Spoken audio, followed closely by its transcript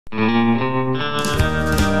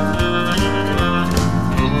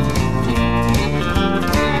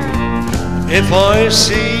If I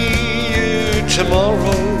see you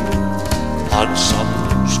tomorrow on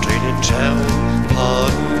some street in town,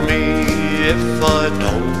 pardon me if I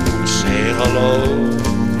don't say hello.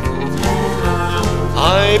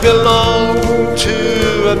 I belong to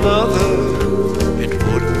another. It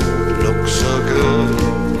wouldn't look so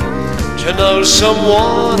good to know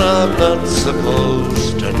someone I'm not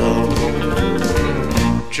supposed to know.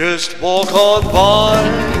 Just walk on by,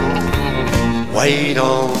 wait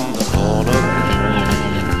on the corner.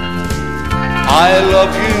 I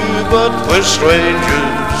love you, but we're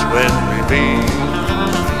strangers when we meet.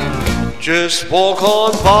 Just walk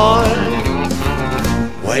on by,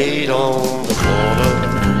 wait on the corner.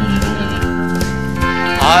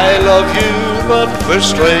 I love you, but we're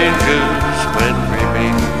strangers when we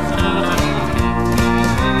meet.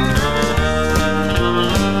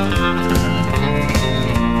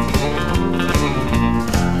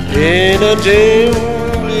 In a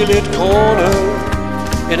dimly lit corner,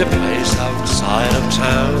 in a place outside of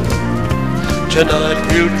town, tonight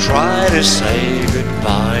we'll try to say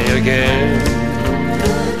goodbye again.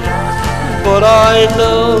 But I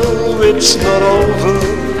know it's not over.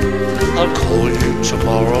 I'll call you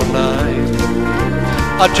tomorrow night.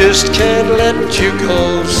 I just can't let you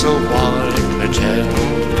go, so why pretend?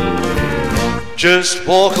 Just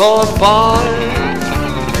walk on by,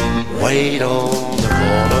 wait on the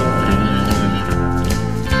corner.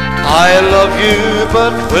 I love you,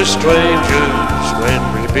 but we're strangers when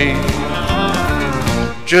we meet.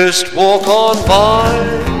 Just walk on by,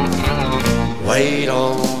 wait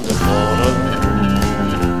on the corner.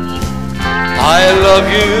 I love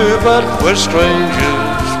you, but we're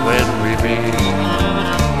strangers when we meet.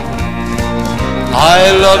 I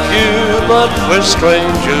love you, but we're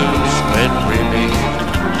strangers when we meet.